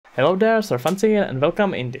Hello there, Sir Fancy here, and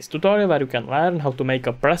welcome in this tutorial where you can learn how to make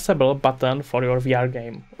a pressable button for your VR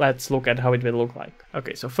game. Let's look at how it will look like.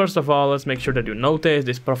 Okay, so first of all, let's make sure that you notice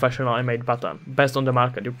this professionally made button. Best on the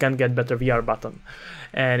market, you can't get better VR button.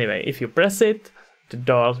 Anyway, if you press it, the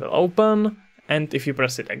doors will open, and if you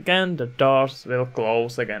press it again, the doors will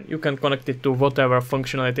close again. You can connect it to whatever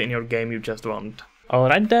functionality in your game you just want.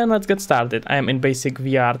 Alright then, let's get started. I am in basic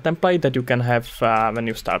VR template that you can have when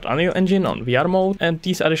you start Unreal Engine on VR mode, and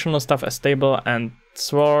these additional stuff as table and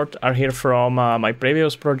sword are here from my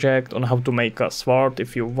previous project on how to make a sword.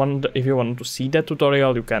 If you want to see that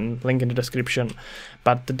tutorial, you can link in the description.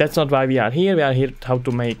 But that's not why we are here. We are here how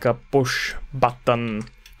to make a push button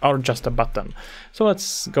or just a button. So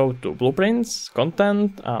let's go to blueprints,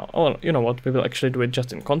 content, or you know what, we will actually do it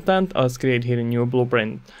just in content. Let's create here a new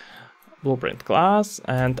blueprint class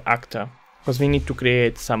and actor, because we need to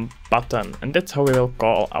create some button, and that's how we will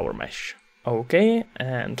call our mesh. Okay,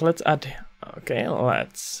 and let's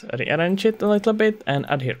rearrange it a little bit and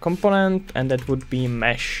add here component, and that would be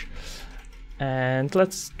mesh. And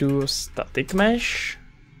let's do static mesh,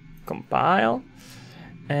 compile,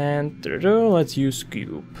 and let's use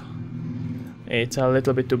cube. It's a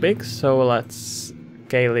little bit too big, so let's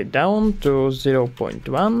scale it down to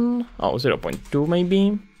 0.1 or 0.2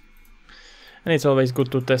 maybe. And it's always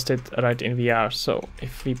good to test it right in VR, so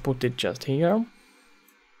if we put it just here,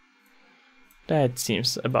 that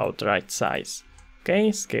seems about the right size.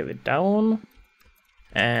 Okay, scale it down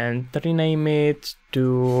and rename it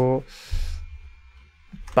to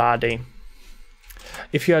body.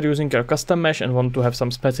 If you are using your custom mesh and want to have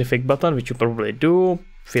some specific button, which you probably do,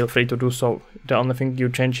 feel free to do so. The only thing you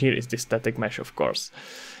change here is the static mesh, of course.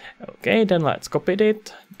 Okay, then let's copy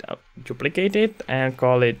it, duplicate it, and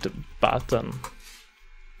call it button.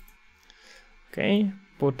 Okay,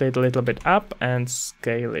 put it a little bit up and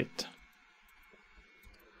scale it.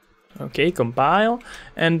 Okay, compile,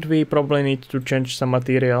 and we probably need to change some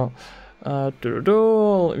material.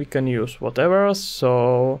 We can use whatever,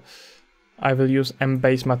 so I will use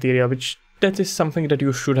M-base material, which that is something that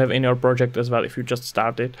you should have in your project as well if you just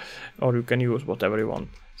start it, or you can use whatever you want.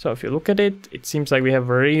 So if you look at it, it seems like we have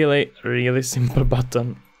a really simple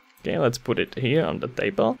button. Okay, let's put it here on the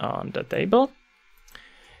table,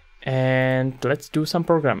 and let's do some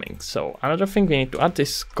programming. So another thing we need to add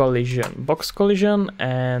is collision, box collision,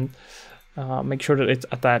 and make sure that it's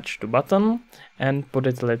attached to button and put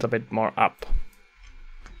it a little bit more up.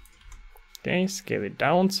 Okay, scale it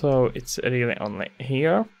down so it's really only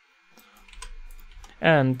here.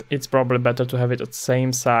 And it's probably better to have it at the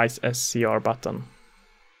same size as your button.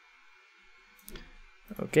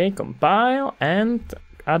 Okay, compile and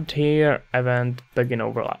add here event begin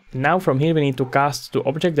overlap. Now from here we need to cast to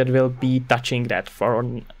object that will be touching that.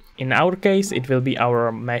 In our case it will be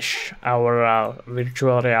our mesh, our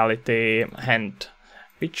virtual reality hand,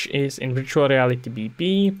 which is in virtual reality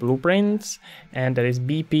BP, blueprints, and there is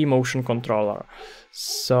BP motion controller.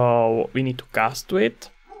 So we need to cast to it.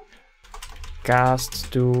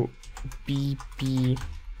 Cast to BP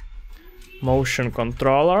motion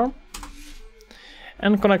controller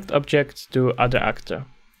and connect object to other actor.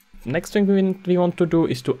 Next thing we want to do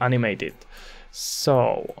is to animate it.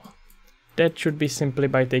 So that should be simply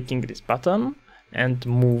by taking this button and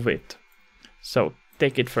move it. So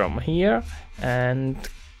take it from here and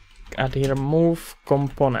add here move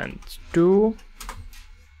component to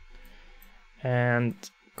and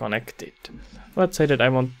connect it. Let's say that I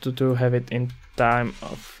want to have it in time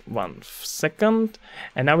of 1 second,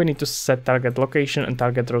 and now we need to set target location and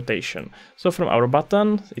target rotation. So from our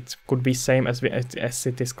button, it could be same as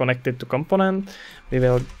it is connected to component. We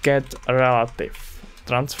will get a relative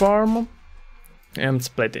transform and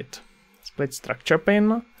split it. Split structure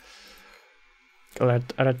pin.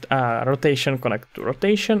 Let rotation connect to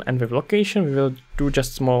rotation, and with location we will do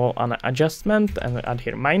just small adjustment and add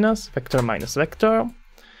here minus vector,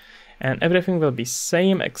 and everything will be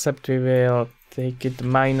same except we will take it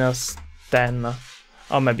minus 10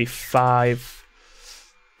 or maybe 5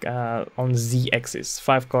 on z-axis,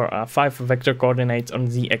 5 vector coordinates on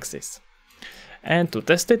z-axis. And to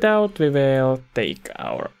test it out, we will take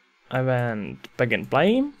our event begin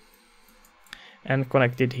play and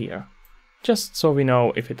connect it here, just so we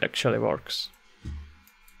know if it actually works.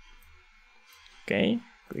 Okay,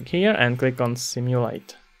 click here and click on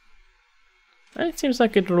simulate. And it seems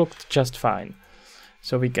like it looked just fine.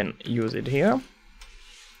 So we can use it here.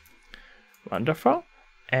 Wonderful.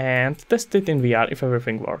 And test it in VR if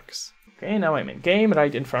everything works. Okay, now I'm in game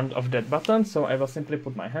right in front of that button, so I will simply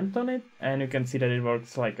put my hand on it and you can see that it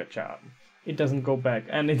works like a charm. it doesn't go back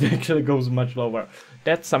and it actually goes much lower.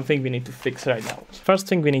 That's something we need to fix right now. First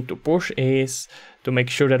thing we need to push is to make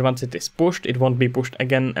sure that once it is pushed, it won't be pushed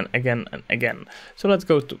again and again and again. So let's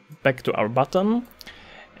go back to our button,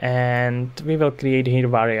 and we will create here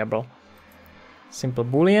variable. Simple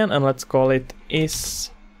boolean, and let's call it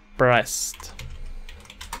is pressed.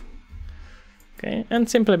 Okay, and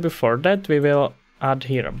simply before that we will add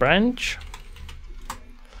here a branch.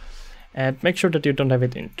 And make sure that you don't have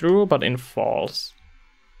it in true, but in false.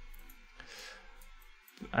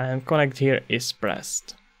 And connect here is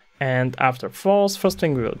pressed. And after false, first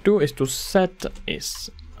thing we will do is to set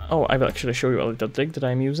is... Oh, I will actually show you a little trick that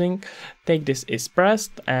I'm using. Take this is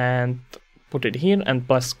pressed and put it here and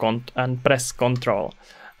press Ctrl.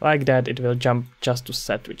 Like that, it will jump just to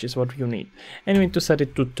set, which is what you need. And you need to set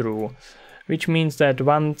it to true, which means that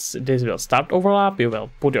once this will start overlap, you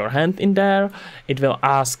will put your hand in there. It will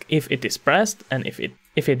ask if it is pressed, and if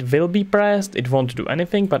it will be pressed, it won't do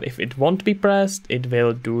anything. But if it won't be pressed, it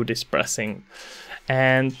will do this pressing.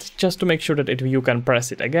 And just to make sure that you can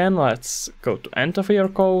press it again, let's go to end of your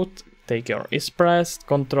code, take your is pressed,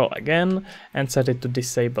 Ctrl again, and set it to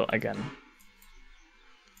disable again.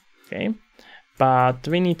 Okay, but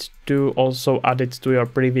we need to also add it to your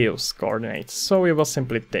previous coordinates. So we will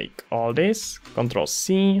simply take all this, Ctrl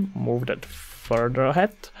C, move that further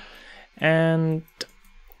ahead, and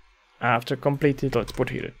after completed, let's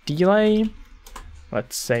put here a delay.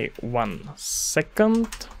 Let's say 1 second,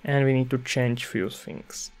 and we need to change few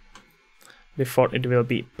things before it will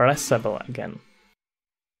be pressable again.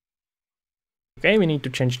 Okay, we need to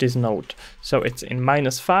change this node. So it's in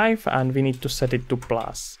 -5 and we need to set it to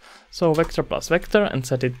plus. So vector plus vector and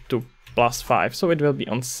set it to +5. So it will be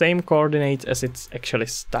on same coordinates as it's actually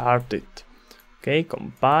started. Okay,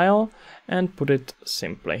 compile and put it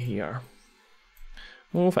simply here.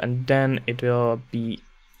 Move, and then it will be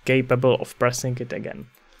capable of pressing it again.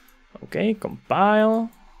 Okay, compile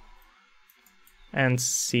and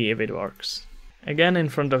see if it works. Again in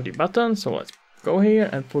front of the button, so let's go here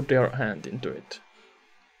and put your hand into it.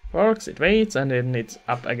 Works, it waits, and then it's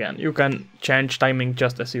up again. You can change timing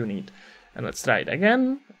just as you need. And let's try it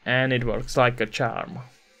again, and it works like a charm.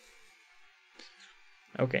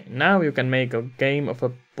 Okay, now you can make a game of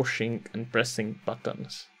a pushing and pressing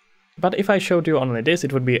buttons. But if I showed you only this,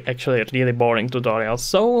 it would be actually a really boring tutorial.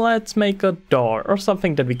 So let's make a door or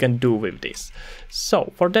something that we can do with this.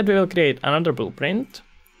 So for that we will create another blueprint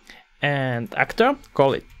and actor,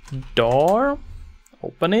 call it door,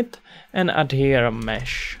 open it, and add here a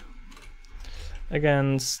mesh.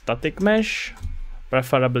 Again, static mesh,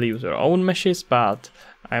 preferably use your own meshes, but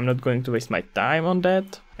I'm not going to waste my time on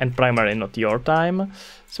that, and primarily not your time.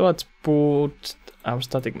 So let's put our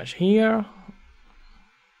static mesh here.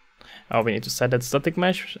 Oh, we need to set that static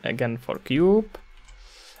mesh again for cube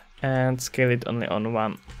and scale it only on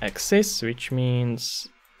one axis, which means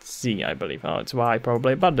Z, I believe. Oh, it's Y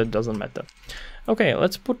probably, but that doesn't matter. Okay,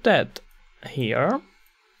 let's put that here.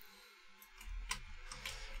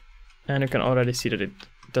 And you can already see that it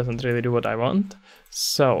doesn't really do what I want.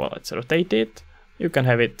 So let's rotate it. You can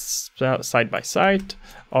have it side by side,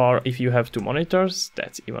 or if you have two monitors,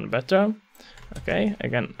 that's even better. Okay,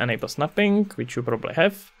 again, enable snapping, which you probably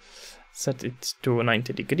have. Set it to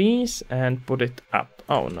 90 degrees and put it up.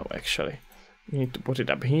 Oh no, actually, you need to put it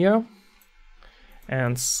up here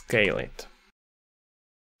and scale it.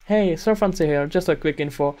 Hey, Sir Fancy here, just a quick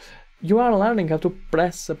info. You are learning how to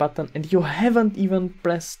press a button and you haven't even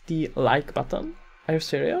pressed the like button? Are you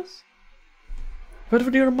serious? What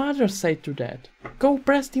would your mother say to that? Go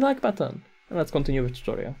press the like button! And let's continue with the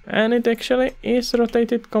tutorial. And it actually is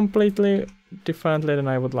rotated completely differently than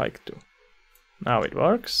I would like to. Now it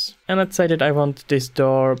works. And let's say that I want this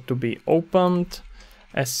door to be opened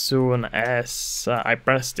as soon as I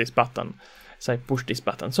press this button, as I push this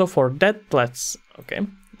button. So for that, let's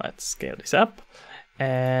scale this up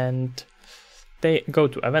and they go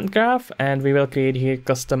to event graph, and we will create here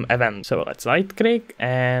custom event. So let's right click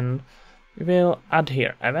and we will add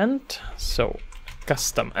here event. So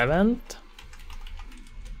custom event,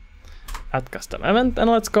 add custom event, and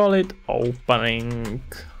let's call it opening.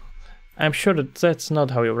 I'm sure that that's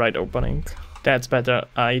not how you write opening. That's better.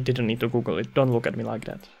 I didn't need to Google it. Don't look at me like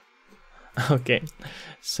that. Okay,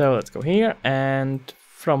 so let's go here, and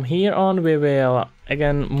from here on we will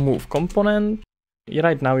again move component.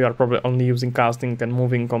 Right now you are probably only using casting and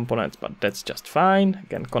moving components, but that's just fine.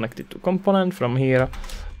 Again, connect it to component. From here,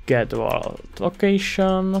 get world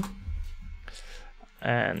location,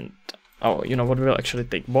 and oh, you know what, we'll actually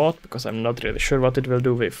take both because I'm not really sure what it will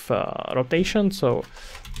do with rotation. So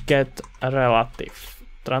get a relative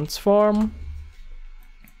transform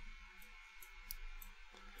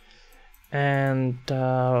and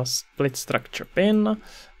split structure pin,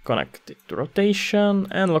 connect it to rotation,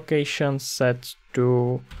 and location set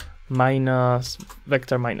to minus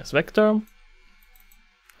vector minus vector.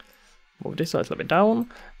 Move this a little bit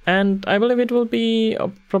down, and I believe it will be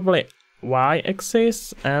probably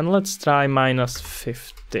y-axis, and let's try minus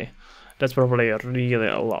 50. That's probably really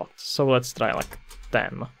a lot, so let's try like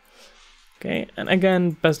 10. Okay, and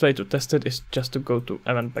again, best way to test it is just to go to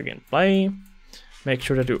event begin play. Make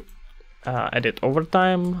sure that you edit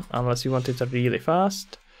overtime, unless you want it really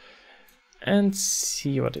fast, and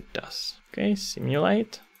see what it does. Okay,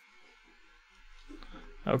 simulate.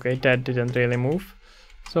 Okay, that didn't really move.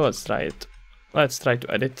 So let's try it. Let's try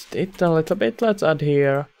to edit it a little bit. Let's add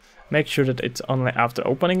here. Make sure that it's only after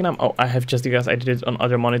opening them. Oh, I have just, because I did it on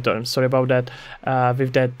other monitor. I'm sorry about that.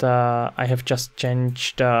 With that, I have just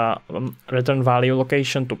changed return value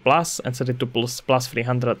location to plus and set it to plus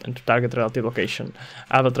 300 and to target relative location.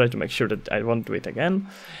 I will try to make sure that I won't do it again.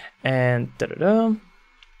 And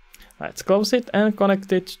let's close it and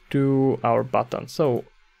connect it to our button. So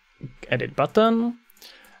edit button.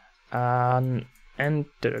 And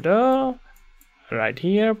right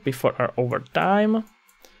here before our overtime,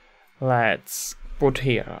 let's put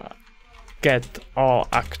here get all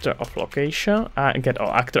actor of location, get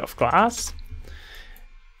all actor of class,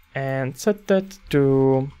 and set that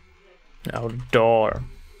to our door.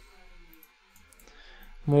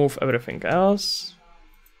 Move everything else,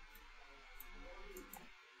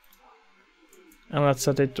 and let's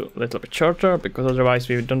set it to a little bit shorter, because otherwise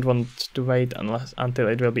we don't want to wait until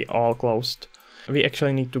it will be all closed. We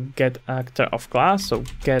actually need to get actor of class, so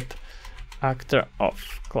get actor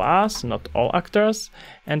of class, not all actors,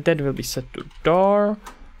 and that will be set to door,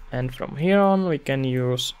 and from here on we can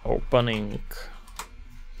use opening.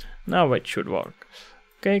 Now it should work.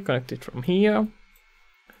 Okay, connect it from here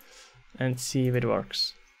and see if it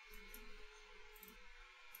works.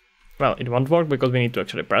 Well, it won't work because we need to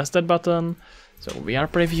actually press that button. So VR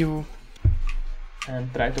preview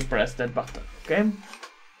and try to press that button. Okay,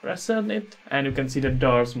 press it and you can see the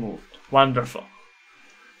doors moved. Wonderful.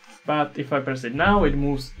 But if I press it now, it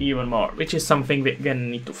moves even more, which is something we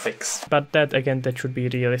again need to fix. But that should be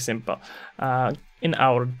really simple. In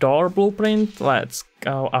our door blueprint, let's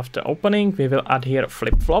go after opening. We will add here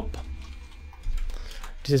flip-flop.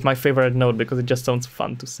 This is my favorite node because it just sounds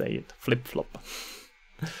fun to say it. Flip-flop.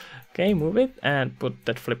 Okay, move it and put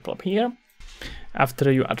that flip-flop here.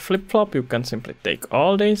 After you add flip-flop, you can simply take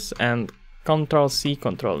all this and Ctrl-C,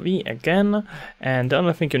 Ctrl-V again, and the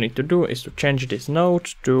only thing you need to do is to change this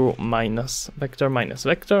node to minus vector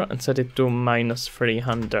and set it to minus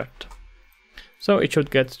 300. So it should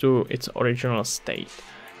get to its original state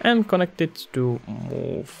and connect it to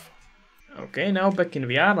move. Okay, now back in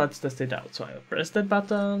VR, let's test it out. So I'll press that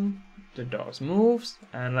button, the doors moves,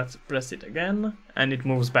 and let's press it again, and it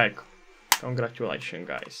moves back. Congratulations,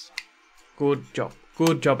 guys. Good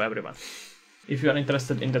job everyone. If you are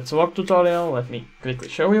interested in that sword tutorial, let me quickly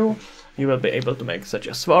show you. You will be able to make such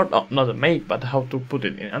a sword, oh, not a make, but how to put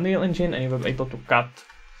it in Unreal Engine, and you will be able to cut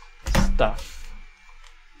stuff.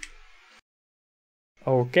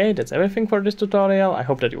 Okay, that's everything for this tutorial. I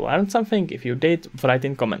hope that you learned something. If you did, write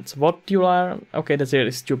in comments what you learned. Okay, that's really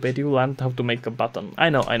stupid. You learned how to make a button. I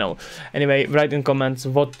know. Anyway, write in comments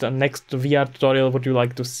what next VR tutorial would you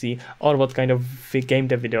like to see, or what kind of game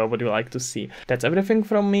dev video would you like to see. That's everything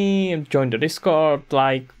from me. Join the Discord,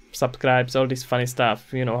 like, subscribe, all this funny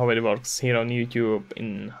stuff. You know how it works here on YouTube,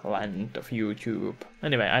 in land of YouTube.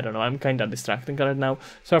 Anyway, I don't know. I'm kinda distracting right now.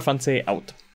 So fancy out.